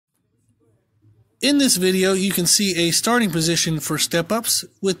In this video, you can see a starting position for step-ups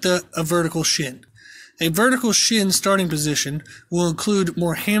with a vertical shin. A vertical shin starting position will include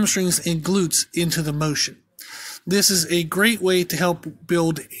more hamstrings and glutes into the motion. This is a great way to help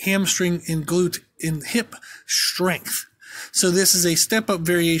build hamstring and glute and hip strength. So this is a step-up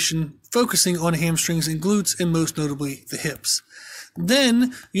variation focusing on hamstrings and glutes and most notably the hips.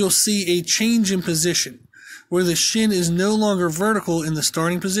 Then you'll see a change in position, where the shin is no longer vertical in the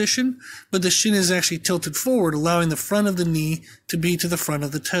starting position, but the shin is actually tilted forward, allowing the front of the knee to be to the front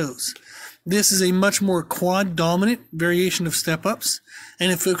of the toes. This is a much more quad-dominant variation of step-ups,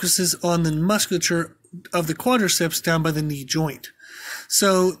 and it focuses on the musculature of the quadriceps down by the knee joint.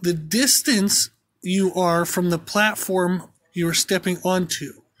 So the distance you are from the platform you are stepping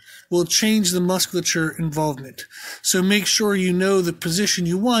onto will change the musculature involvement. So make sure you know the position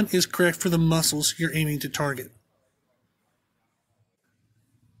you want is correct for the muscles you're aiming to target.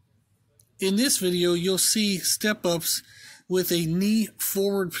 In this video, you'll see step-ups with a knee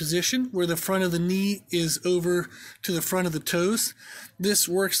forward position where the front of the knee is over to the front of the toes. This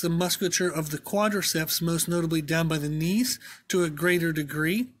works the musculature of the quadriceps, most notably down by the knees, to a greater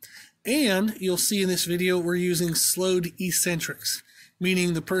degree. And you'll see in this video we're using slowed eccentrics,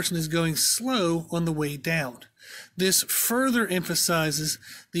 meaning the person is going slow on the way down. This further emphasizes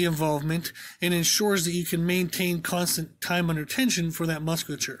the involvement and ensures that you can maintain constant time under tension for that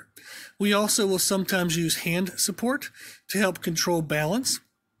musculature. We also will sometimes use hand support to help control balance.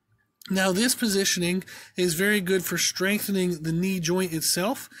 Now, this positioning is very good for strengthening the knee joint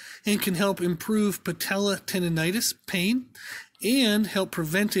itself and can help improve patella tendonitis pain and help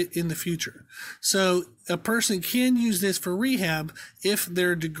prevent it in the future. So a person can use this for rehab if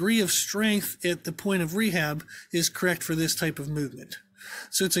their degree of strength at the point of rehab is correct for this type of movement.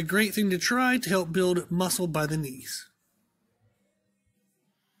 So it's a great thing to try to help build muscle by the knees.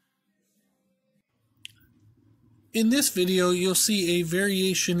 In this video, you'll see a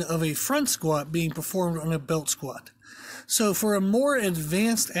variation of a front squat being performed on a belt squat. So for a more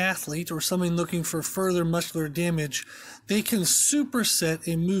advanced athlete or someone looking for further muscular damage, they can superset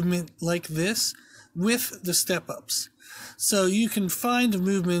a movement like this with the step-ups. So you can find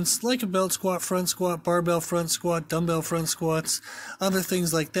movements like a belt squat, front squat, barbell front squat, dumbbell front squats, other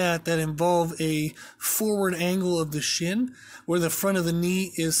things like that that involve a forward angle of the shin where the front of the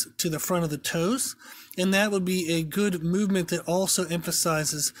knee is to the front of the toes. And that would be a good movement that also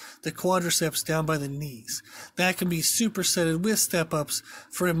emphasizes the quadriceps down by the knees. That can be supersetted with step-ups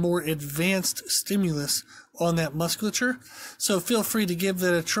for a more advanced stimulus on that musculature. So feel free to give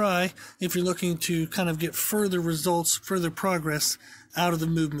that a try if you're looking to kind of get further results, further progress out of the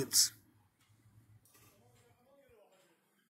movements.